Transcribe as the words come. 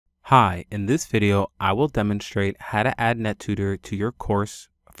Hi, in this video, I will demonstrate how to add NetTutor to your course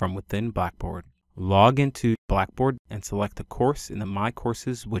from within Blackboard. Log into Blackboard and select the course in the My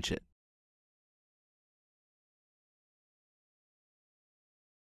Courses widget.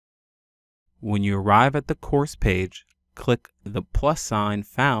 When you arrive at the course page, click the plus sign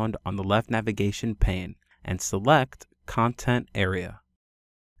found on the left navigation pane and select Content Area.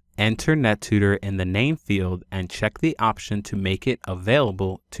 Enter NetTutor in the name field and check the option to make it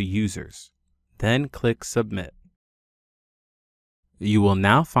available to users. Then click Submit. You will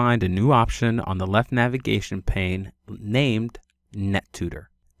now find a new option on the left navigation pane named NetTutor.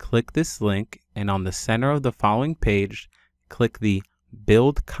 Click this link and on the center of the following page, click the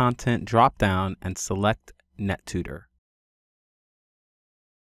Build Content dropdown and select NetTutor.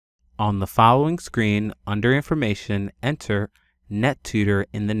 On the following screen, under Information, enter NetTutor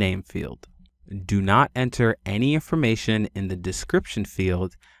in the name field. Do not enter any information in the description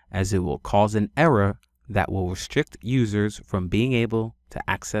field as it will cause an error that will restrict users from being able to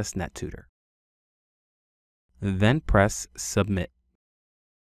access NetTutor. Then press Submit.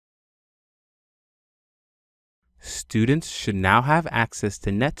 Students should now have access to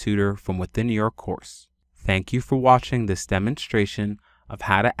NetTutor from within your course. Thank you for watching this demonstration of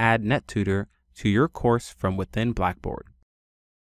how to add NetTutor to your course from within Blackboard.